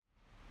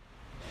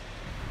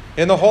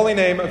In the holy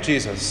name of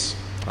Jesus,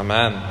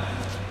 amen.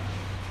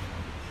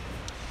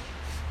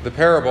 The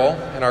parable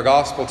in our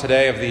gospel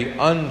today of the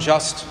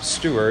unjust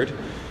steward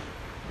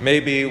may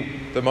be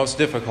the most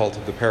difficult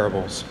of the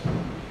parables.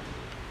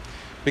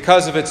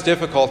 Because of its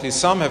difficulty,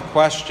 some have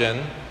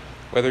questioned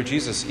whether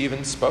Jesus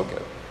even spoke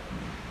it.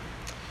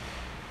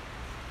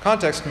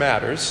 Context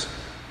matters.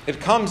 It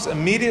comes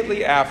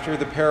immediately after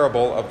the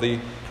parable of the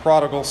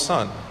prodigal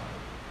son.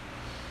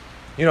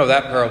 You know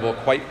that parable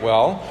quite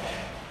well.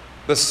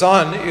 The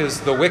son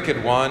is the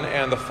wicked one,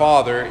 and the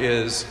father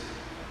is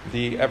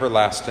the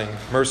everlasting,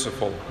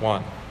 merciful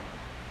one.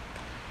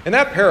 In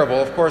that parable,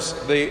 of course,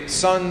 the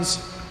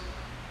son's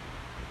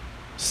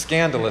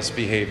scandalous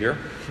behavior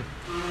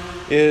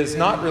is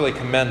not really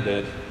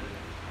commended.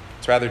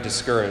 It's rather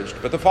discouraged.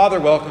 But the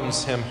father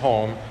welcomes him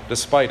home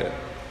despite it.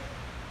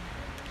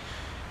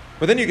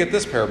 But then you get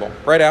this parable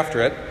right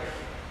after it,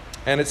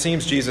 and it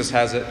seems Jesus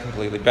has it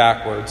completely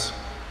backwards.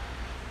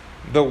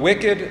 The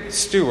wicked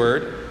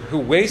steward who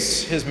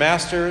wastes his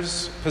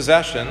master's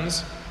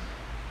possessions,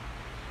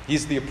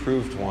 he's the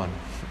approved one.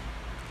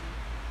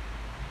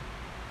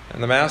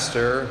 And the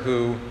master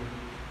who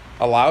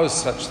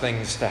allows such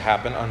things to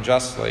happen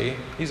unjustly,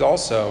 he's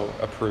also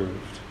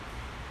approved.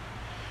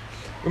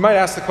 We might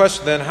ask the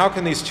question then, how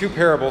can these two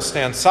parables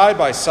stand side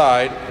by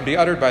side and be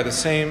uttered by the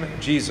same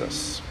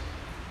Jesus?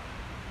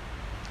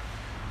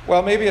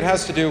 Well, maybe it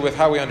has to do with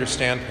how we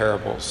understand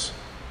parables.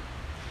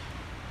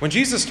 When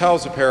Jesus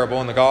tells a parable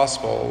in the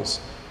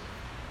Gospels,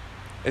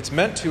 it's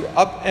meant to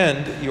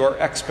upend your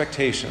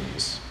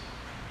expectations,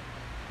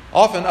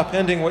 often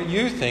upending what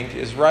you think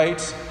is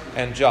right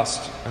and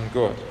just and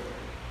good.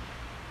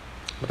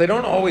 But they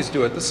don't always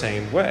do it the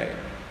same way.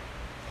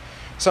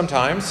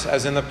 Sometimes,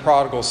 as in the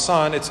prodigal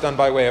son, it's done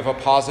by way of a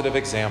positive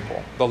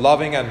example, the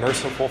loving and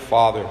merciful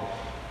Father.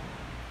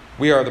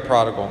 We are the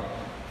prodigal.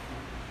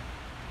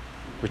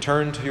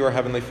 Return to your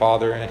heavenly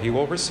Father, and he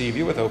will receive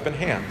you with open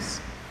hands,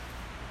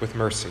 with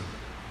mercy.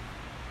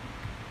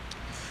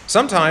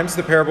 Sometimes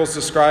the parables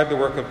describe the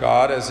work of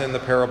God, as in the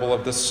parable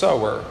of the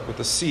sower with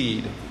the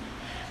seed.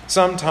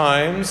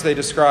 Sometimes they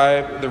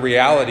describe the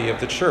reality of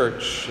the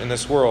church in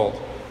this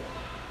world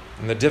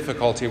and the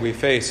difficulty we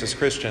face as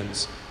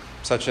Christians,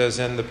 such as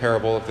in the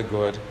parable of the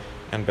good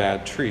and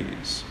bad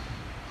trees.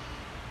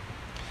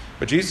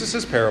 But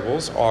Jesus'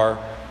 parables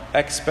are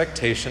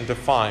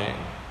expectation-defying.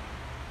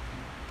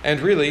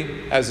 And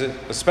really, as is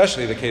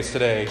especially the case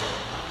today,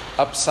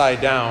 upside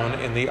down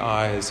in the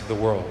eyes of the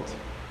world,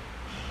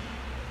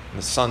 and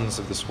the sons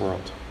of this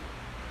world.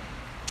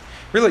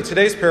 Really,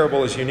 today's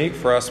parable is unique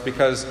for us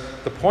because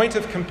the point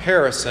of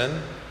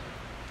comparison,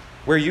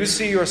 where you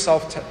see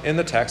yourself in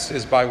the text,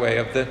 is by way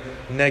of the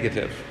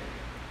negative.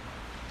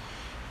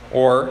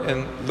 Or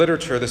in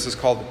literature, this is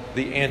called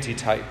the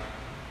antitype.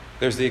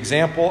 There's the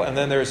example, and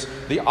then there's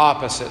the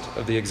opposite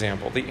of the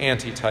example, the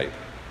antitype.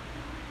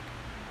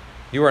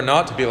 You are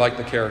not to be like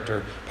the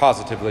character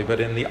positively, but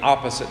in the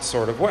opposite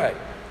sort of way.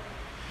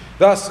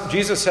 Thus,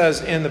 Jesus says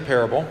in the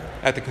parable,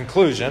 at the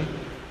conclusion,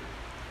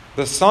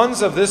 the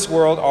sons of this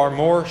world are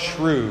more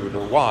shrewd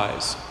or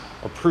wise,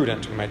 or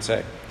prudent, we might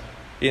say,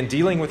 in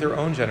dealing with their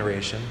own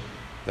generation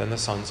than the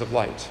sons of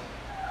light.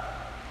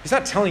 He's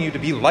not telling you to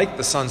be like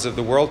the sons of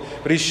the world,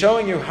 but he's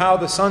showing you how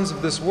the sons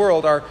of this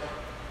world are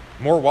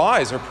more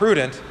wise or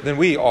prudent than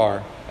we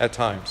are at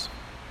times.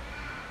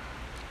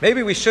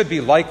 Maybe we should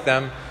be like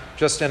them,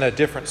 just in a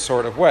different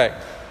sort of way.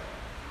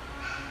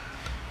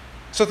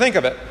 So think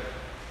of it.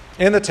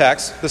 In the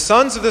text, the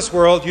sons of this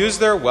world use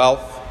their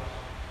wealth,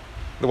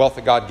 the wealth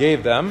that God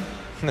gave them.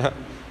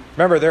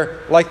 Remember, they're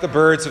like the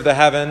birds of the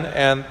heaven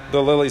and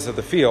the lilies of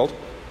the field.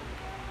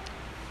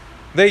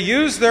 They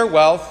use their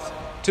wealth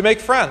to make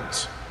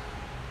friends.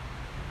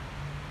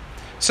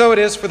 So it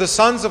is for the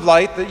sons of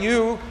light that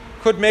you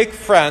could make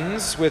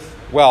friends with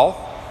wealth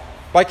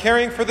by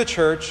caring for the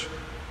church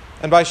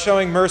and by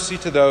showing mercy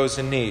to those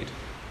in need.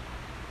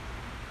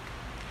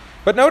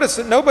 But notice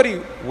that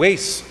nobody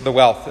wastes the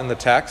wealth in the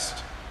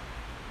text.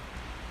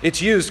 It's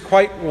used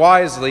quite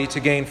wisely to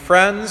gain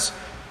friends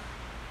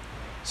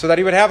so that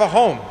he would have a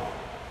home.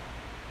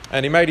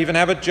 And he might even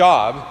have a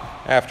job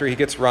after he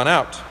gets run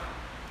out.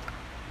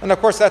 And of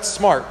course, that's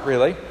smart,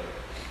 really.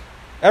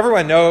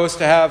 Everyone knows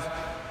to have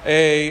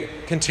a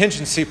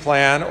contingency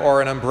plan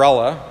or an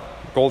umbrella,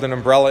 golden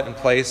umbrella in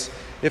place,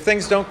 if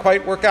things don't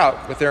quite work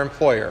out with their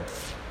employer.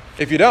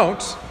 If you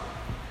don't,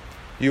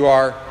 you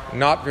are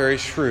not very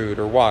shrewd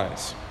or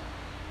wise.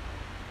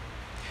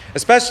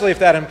 Especially if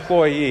that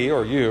employee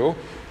or you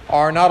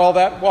are not all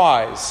that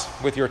wise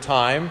with your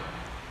time,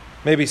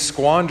 maybe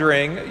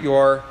squandering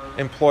your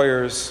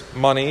employer's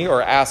money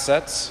or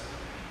assets.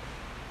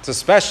 It's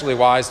especially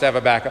wise to have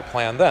a backup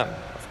plan then,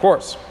 of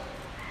course.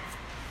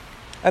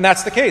 And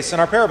that's the case in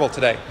our parable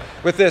today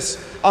with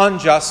this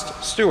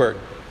unjust steward.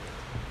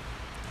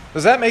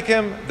 Does that make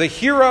him the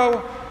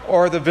hero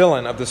or the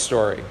villain of the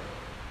story?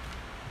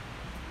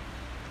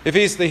 If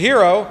he's the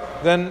hero,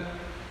 then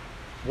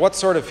what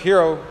sort of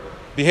hero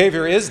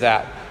behavior is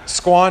that?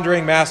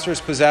 Squandering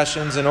master's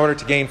possessions in order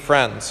to gain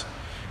friends.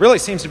 Really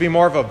seems to be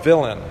more of a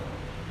villain.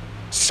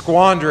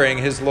 squandering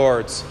his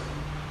Lord's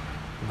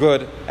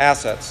good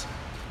assets.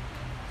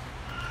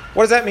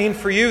 What does that mean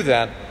for you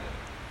then?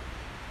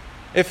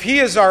 If he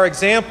is our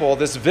example,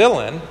 this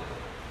villain,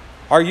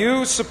 are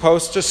you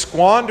supposed to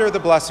squander the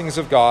blessings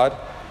of God,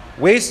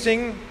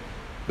 wasting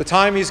the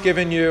time he's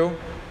given you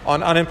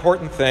on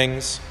unimportant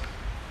things,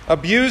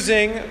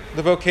 abusing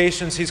the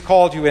vocations he's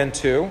called you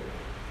into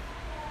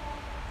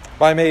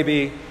by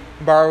maybe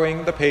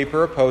borrowing the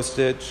paper or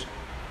postage,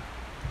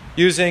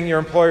 using your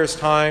employer's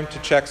time to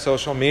check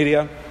social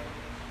media,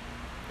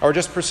 or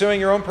just pursuing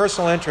your own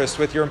personal interest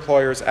with your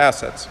employer's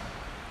assets?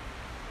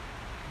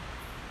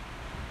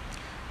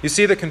 You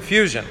see the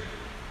confusion.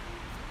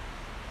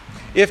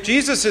 If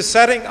Jesus is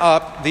setting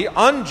up the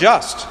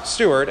unjust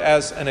steward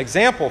as an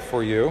example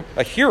for you,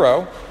 a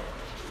hero,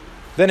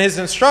 then his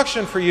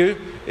instruction for you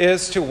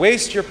is to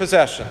waste your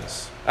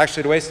possessions,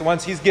 actually to waste the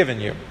ones he's given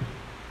you.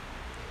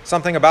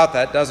 Something about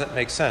that doesn't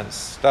make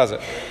sense, does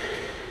it?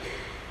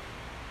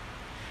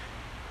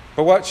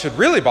 But what should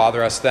really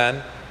bother us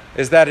then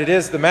is that it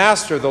is the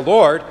master, the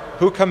Lord,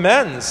 who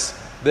commends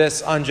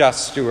this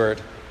unjust steward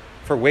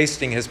for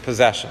wasting his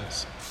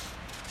possessions.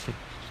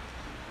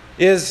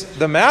 Is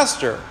the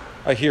master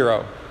a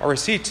hero, or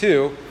is he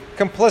too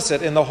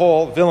complicit in the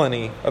whole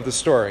villainy of the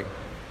story?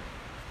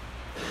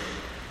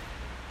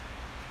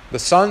 The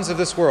sons of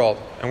this world,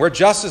 and we're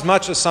just as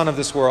much a son of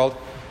this world,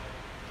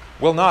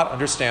 will not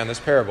understand this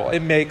parable.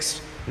 It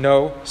makes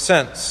no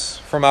sense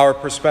from our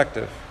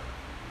perspective.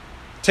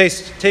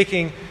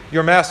 Taking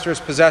your master's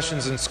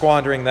possessions and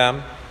squandering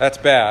them, that's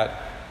bad.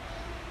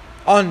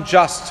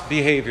 Unjust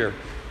behavior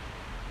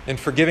in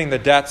forgiving the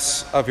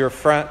debts of your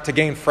friend to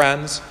gain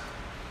friends,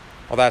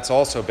 well, that's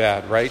also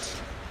bad, right?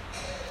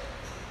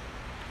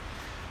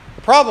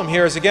 The problem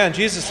here is, again,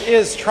 Jesus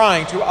is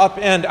trying to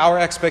upend our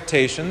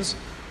expectations,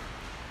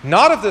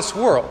 not of this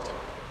world,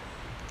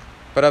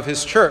 but of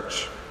his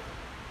church.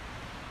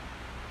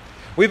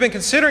 We've been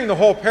considering the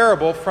whole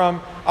parable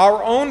from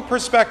our own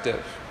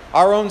perspective,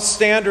 our own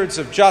standards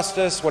of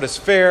justice, what is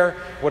fair,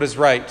 what is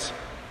right.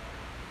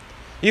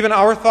 Even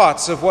our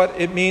thoughts of what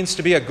it means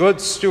to be a good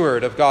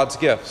steward of God's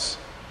gifts.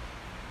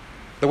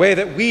 The way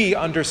that we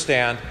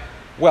understand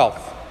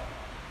wealth.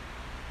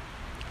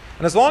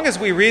 And as long as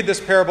we read this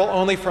parable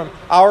only from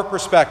our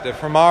perspective,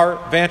 from our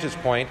vantage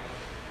point,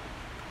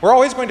 we're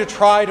always going to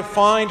try to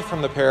find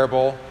from the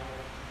parable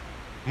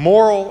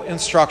moral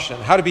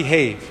instruction, how to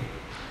behave,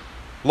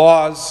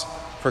 laws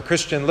for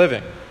Christian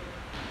living,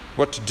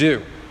 what to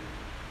do.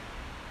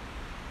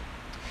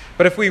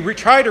 But if we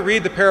try to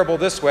read the parable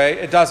this way,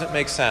 it doesn't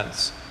make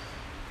sense.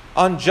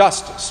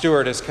 Unjust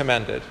steward is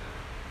commended.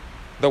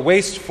 The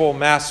wasteful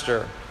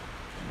master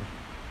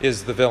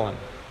is the villain.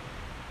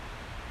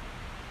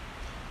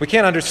 We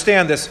can't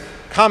understand this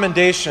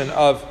commendation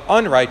of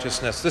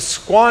unrighteousness, this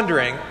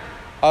squandering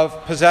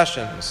of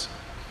possessions,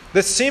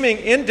 this seeming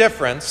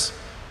indifference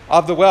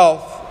of the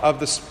wealth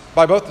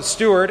by both the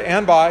steward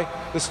and by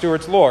the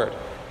steward's Lord.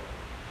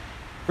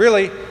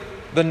 Really,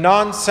 the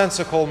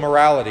nonsensical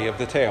morality of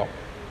the tale.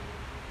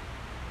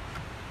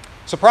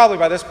 So probably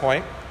by this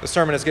point, the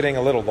sermon is getting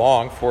a little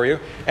long for you,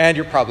 and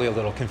you're probably a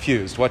little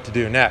confused what to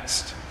do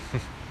next.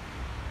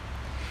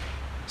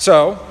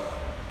 So,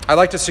 I'd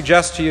like to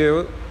suggest to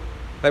you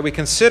that we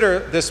consider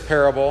this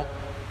parable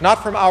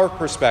not from our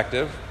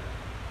perspective,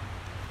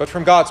 but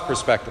from God's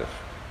perspective.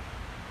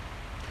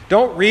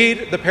 Don't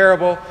read the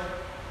parable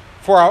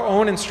for our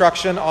own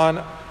instruction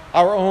on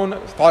our own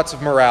thoughts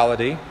of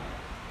morality.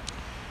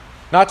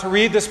 Not to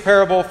read this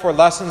parable for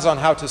lessons on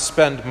how to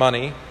spend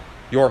money,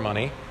 your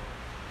money.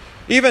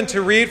 Even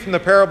to read from the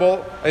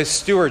parable a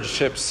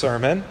stewardship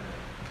sermon,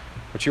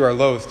 which you are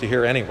loath to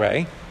hear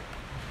anyway.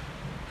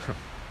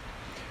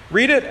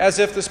 Read it as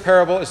if this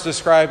parable is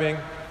describing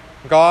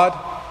God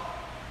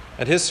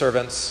and his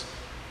servants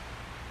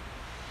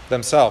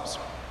themselves.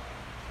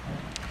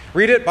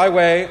 Read it by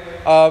way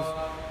of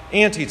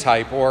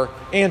antitype or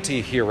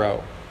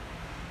anti-hero.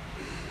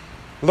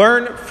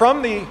 Learn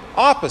from the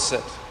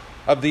opposite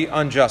of the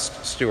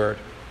unjust steward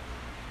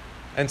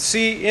and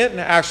see in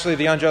actually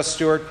the unjust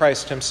steward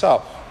Christ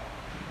himself.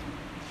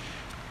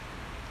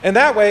 In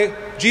that way,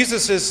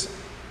 Jesus is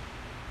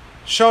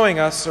showing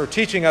us or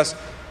teaching us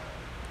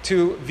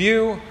to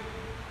view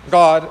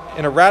God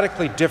in a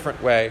radically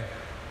different way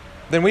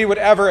than we would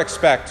ever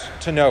expect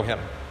to know him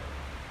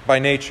by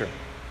nature.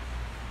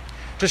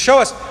 To show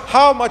us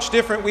how much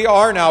different we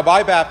are now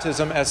by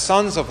baptism as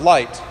sons of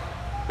light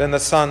than the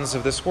sons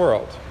of this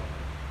world.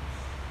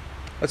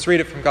 Let's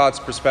read it from God's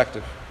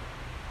perspective.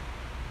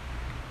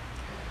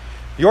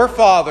 Your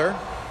Father,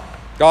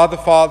 God the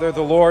Father,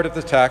 the Lord of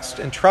the text,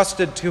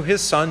 entrusted to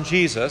his Son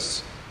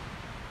Jesus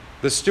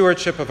the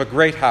stewardship of a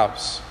great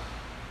house,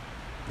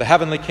 the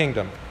heavenly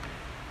kingdom.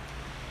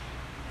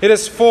 It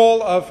is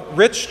full of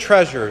rich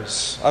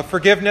treasures of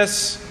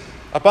forgiveness,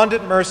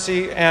 abundant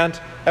mercy, and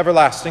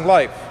everlasting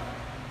life.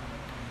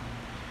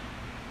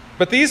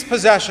 But these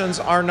possessions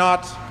are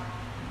not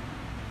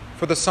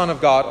for the Son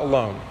of God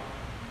alone.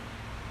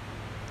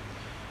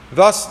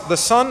 Thus, the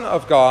Son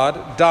of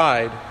God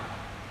died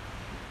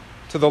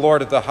to the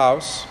Lord of the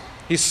house.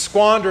 He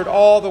squandered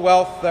all the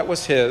wealth that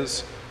was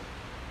his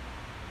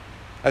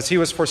as he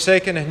was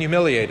forsaken and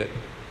humiliated.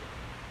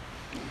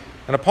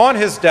 And upon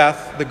his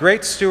death, the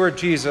great steward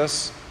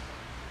Jesus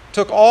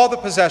took all the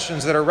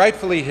possessions that are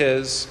rightfully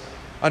his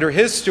under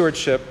his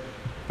stewardship,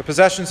 the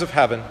possessions of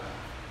heaven,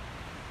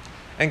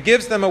 and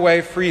gives them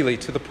away freely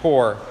to the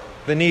poor,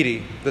 the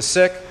needy, the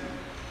sick,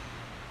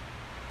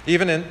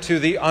 even to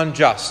the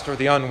unjust or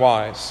the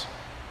unwise.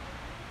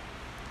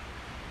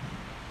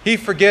 He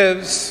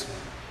forgives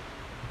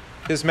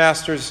his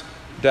master's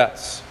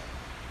debts,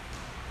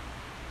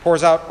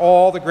 pours out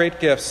all the great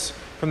gifts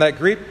from that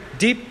great,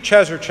 deep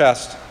treasure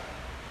chest,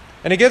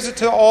 and he gives it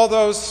to all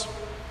those,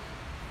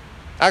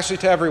 actually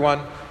to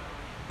everyone,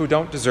 who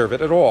don't deserve it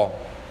at all.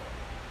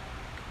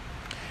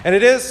 And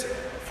it is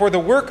for the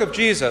work of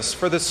Jesus,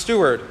 for the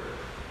steward,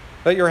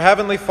 that your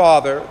heavenly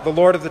Father, the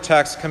Lord of the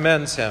text,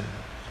 commends him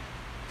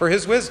for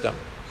his wisdom,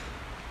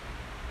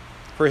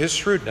 for his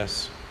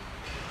shrewdness.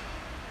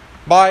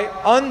 By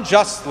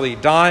unjustly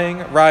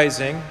dying,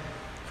 rising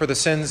for the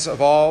sins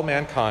of all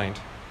mankind,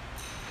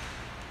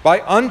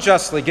 by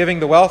unjustly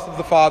giving the wealth of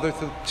the Father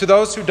to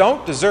those who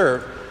don't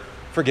deserve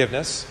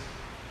forgiveness,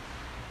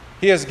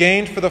 he has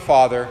gained for the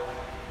Father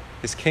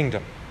his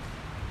kingdom.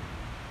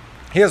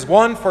 He has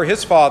won for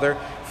his Father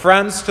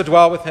friends to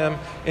dwell with him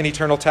in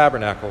eternal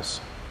tabernacles.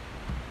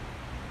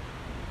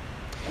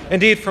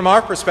 Indeed, from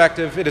our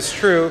perspective, it is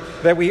true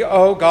that we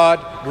owe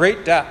God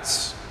great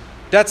debts,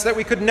 debts that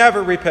we could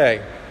never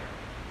repay.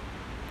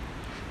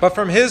 But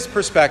from his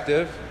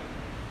perspective,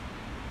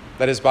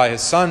 that is by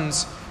his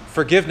Son's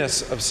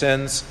forgiveness of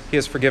sins, he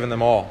has forgiven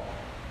them all.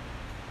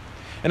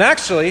 And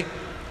actually,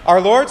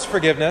 our Lord's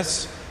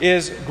forgiveness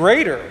is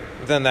greater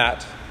than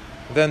that,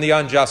 than the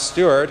unjust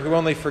steward who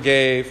only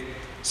forgave,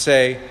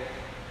 say,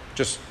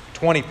 just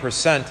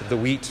 20% of the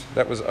wheat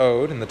that was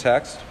owed in the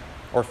text,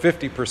 or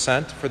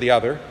 50% for the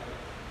other.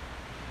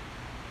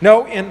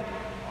 No, in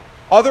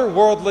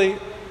otherworldly,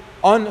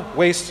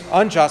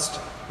 unjust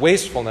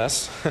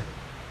wastefulness,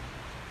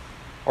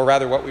 or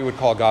rather what we would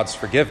call God's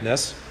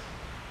forgiveness,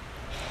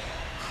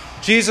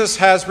 Jesus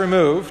has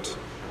removed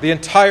the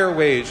entire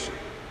wage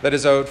that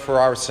is owed for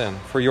our sin,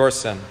 for your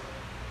sin.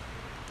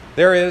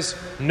 There is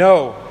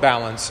no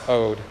balance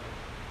owed.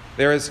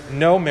 There is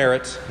no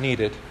merit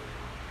needed.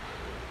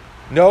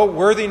 No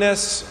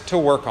worthiness to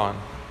work on.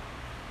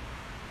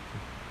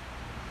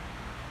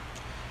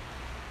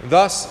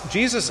 Thus,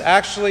 Jesus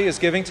actually is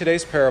giving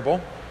today's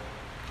parable,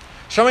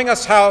 showing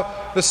us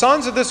how the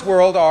sons of this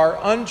world are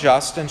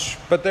unjust,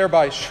 but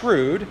thereby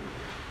shrewd,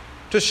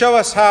 to show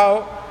us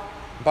how,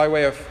 by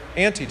way of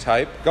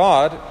antitype,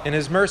 God, in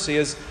his mercy,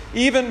 is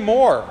even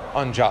more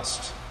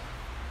unjust,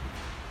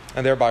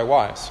 and thereby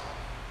wise.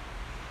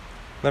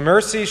 The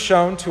mercy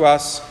shown to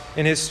us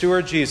in his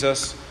steward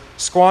Jesus,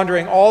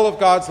 squandering all of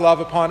God's love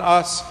upon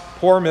us,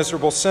 poor,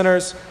 miserable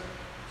sinners,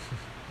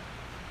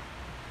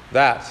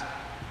 that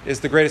is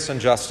the greatest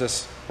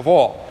injustice of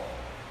all.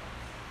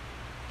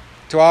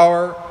 To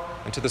our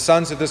and to the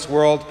sons of this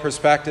world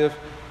perspective,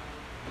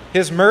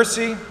 his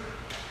mercy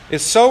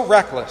is so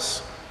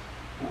reckless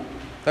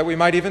that we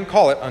might even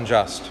call it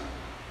unjust.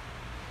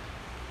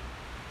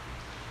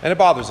 And it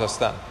bothers us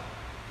then.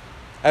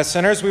 As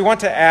sinners, we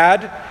want to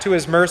add to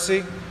his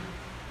mercy,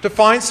 to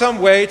find some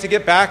way to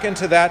get back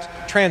into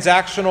that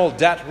transactional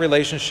debt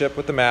relationship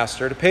with the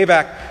master, to pay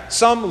back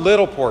some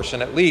little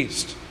portion, at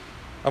least,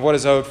 of what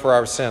is owed for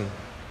our sin.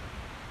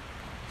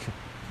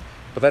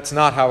 But that's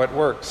not how it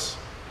works.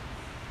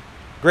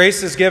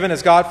 Grace is given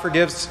as God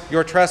forgives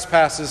your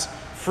trespasses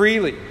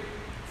freely,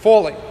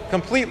 fully,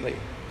 completely,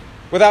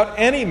 without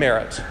any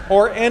merit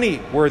or any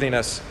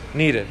worthiness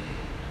needed.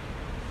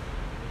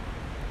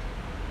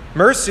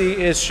 Mercy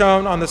is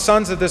shown on the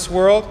sons of this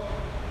world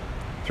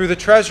through the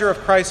treasure of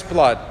Christ's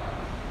blood,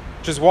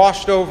 which is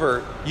washed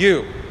over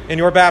you in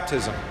your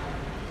baptism.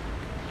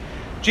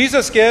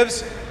 Jesus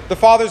gives the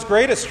Father's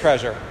greatest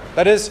treasure,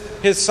 that is,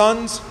 his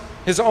Son's,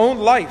 his own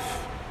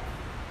life,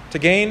 to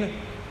gain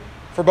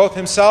for both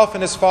himself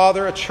and his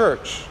Father a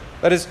church,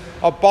 that is,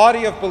 a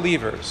body of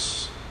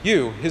believers,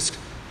 you, his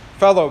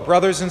fellow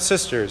brothers and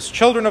sisters,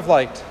 children of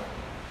light,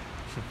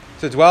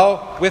 to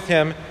dwell with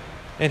him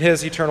in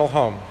his eternal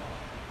home.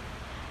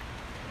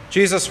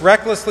 Jesus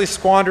recklessly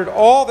squandered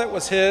all that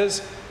was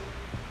his,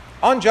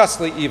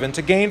 unjustly even,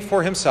 to gain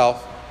for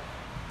himself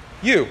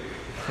you.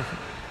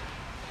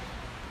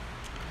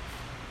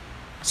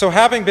 So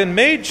having been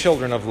made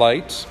children of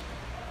light,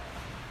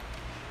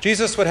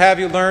 Jesus would have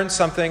you learn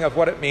something of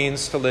what it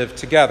means to live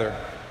together,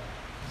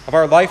 of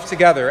our life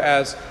together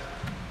as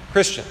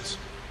Christians.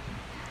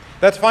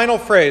 That final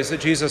phrase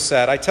that Jesus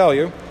said, I tell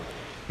you,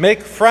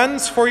 make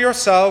friends for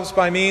yourselves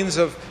by means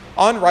of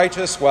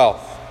unrighteous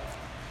wealth,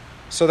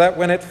 so that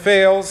when it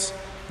fails,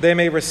 they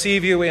may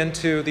receive you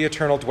into the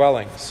eternal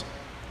dwellings.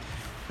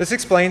 This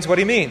explains what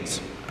he means.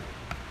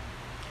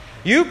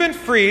 You've been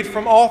freed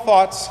from all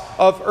thoughts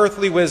of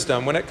earthly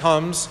wisdom when it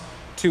comes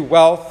to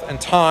wealth and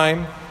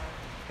time,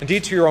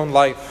 indeed to your own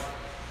life.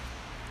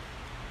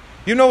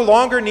 You no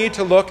longer need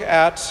to look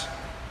at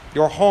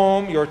your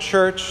home, your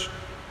church,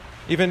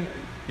 even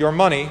your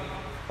money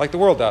like the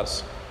world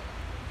does.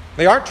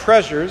 They aren't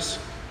treasures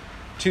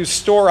to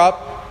store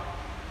up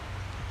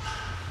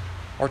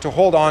or to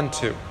hold on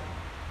to.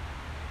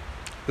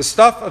 The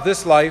stuff of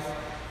this life,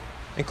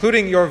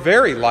 including your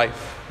very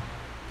life,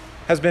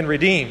 has been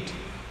redeemed.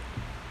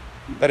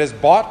 That is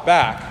bought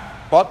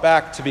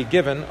back to be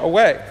given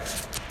away.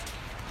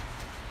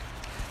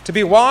 To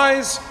be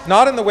wise,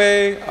 not in the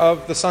way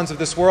of the sons of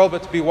this world,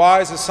 but to be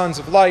wise as sons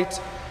of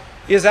light,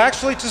 is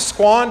actually to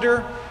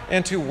squander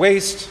and to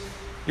waste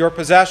your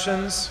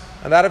possessions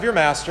and that of your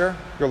master,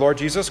 your Lord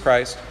Jesus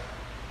Christ,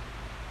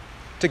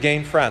 to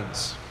gain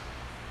friends.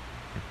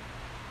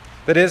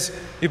 That is,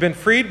 you've been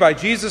freed by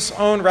Jesus'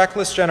 own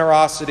reckless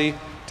generosity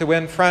to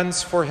win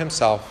friends for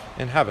himself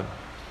in heaven.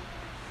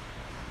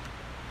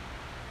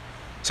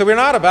 So we're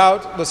not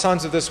about the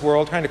sons of this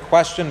world trying to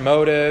question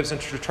motives and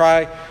to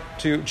try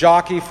to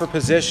jockey for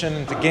position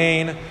and to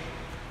gain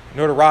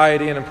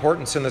notoriety and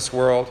importance in this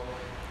world.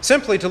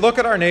 Simply to look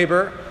at our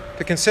neighbor,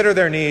 to consider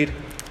their need,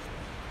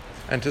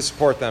 and to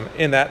support them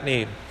in that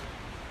need.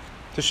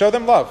 To show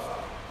them love,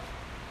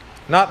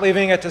 not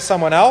leaving it to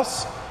someone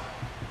else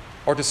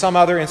or to some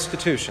other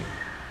institution,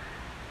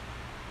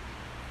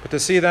 but to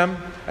see them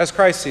as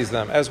Christ sees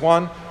them, as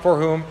one for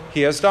whom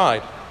he has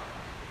died.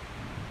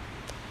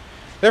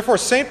 Therefore,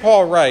 St.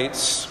 Paul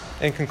writes,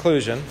 in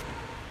conclusion,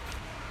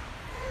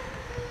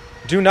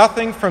 "Do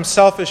nothing from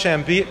selfish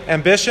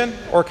ambition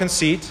or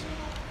conceit,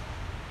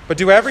 but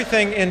do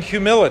everything in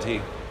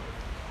humility,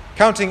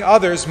 counting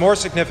others more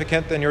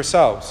significant than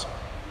yourselves.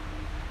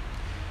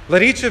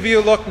 Let each of you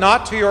look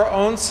not to your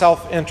own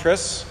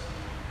self-interests,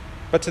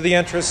 but to the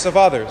interests of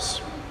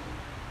others.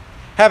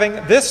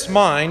 Having this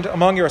mind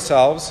among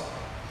yourselves,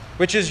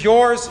 which is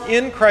yours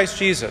in Christ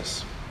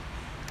Jesus,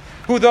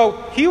 who,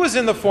 though he was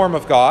in the form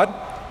of God,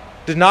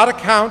 did not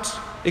account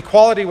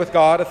equality with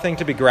God a thing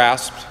to be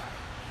grasped,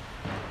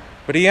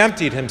 but he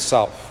emptied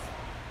himself,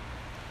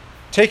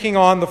 taking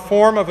on the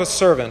form of a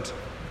servant,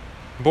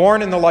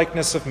 born in the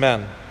likeness of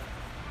men.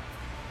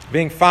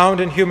 Being found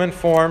in human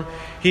form,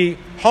 he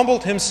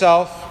humbled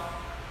himself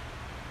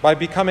by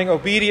becoming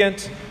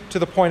obedient to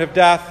the point of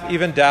death,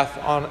 even death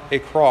on a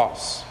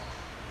cross.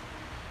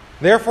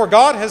 Therefore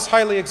God has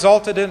highly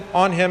exalted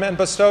on him and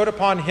bestowed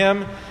upon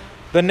him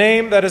the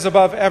name that is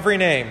above every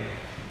name,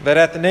 that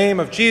at the name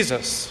of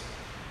Jesus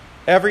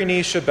every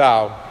knee should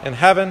bow, in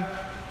heaven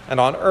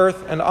and on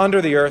earth and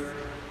under the earth,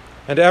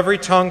 and every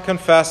tongue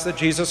confess that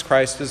Jesus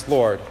Christ is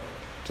Lord,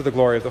 to the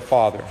glory of the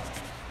Father."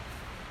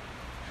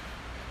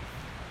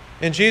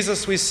 In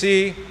Jesus we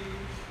see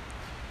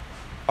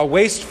a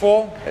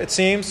wasteful, it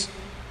seems,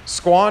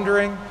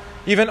 squandering,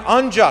 even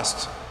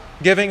unjust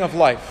giving of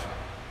life,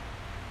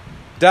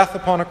 death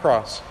upon a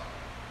cross.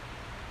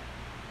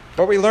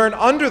 But we learn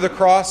under the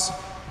cross,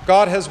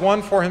 God has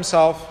won for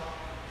himself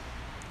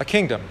a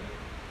kingdom,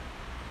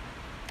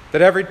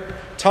 that every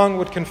tongue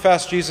would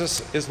confess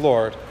Jesus is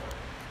Lord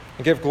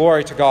and give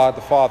glory to God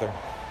the Father.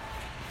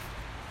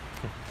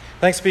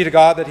 Thanks be to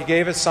God that he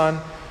gave his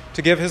Son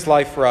to give his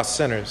life for us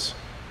sinners,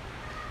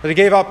 that he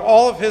gave up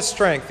all of his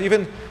strength,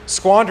 even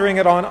squandering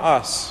it on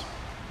us,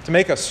 to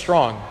make us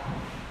strong,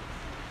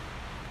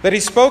 that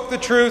he spoke the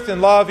truth in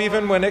love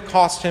even when it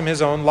cost him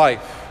his own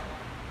life.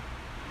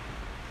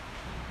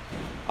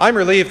 I'm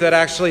relieved that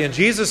actually in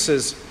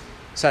Jesus'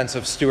 sense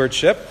of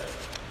stewardship,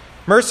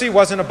 mercy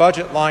wasn't a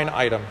budget line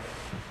item.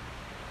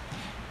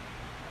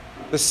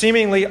 The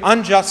seemingly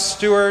unjust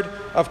steward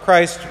of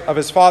Christ, of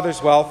his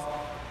Father's wealth,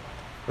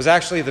 was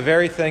actually the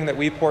very thing that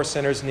we poor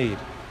sinners need.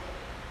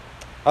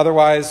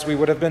 Otherwise, we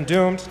would have been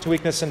doomed to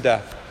weakness and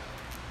death.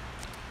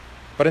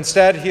 But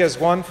instead, he has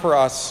won for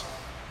us,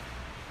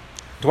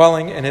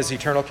 dwelling in his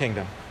eternal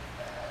kingdom.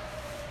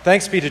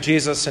 Thanks be to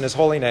Jesus in his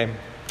holy name.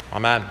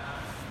 Amen.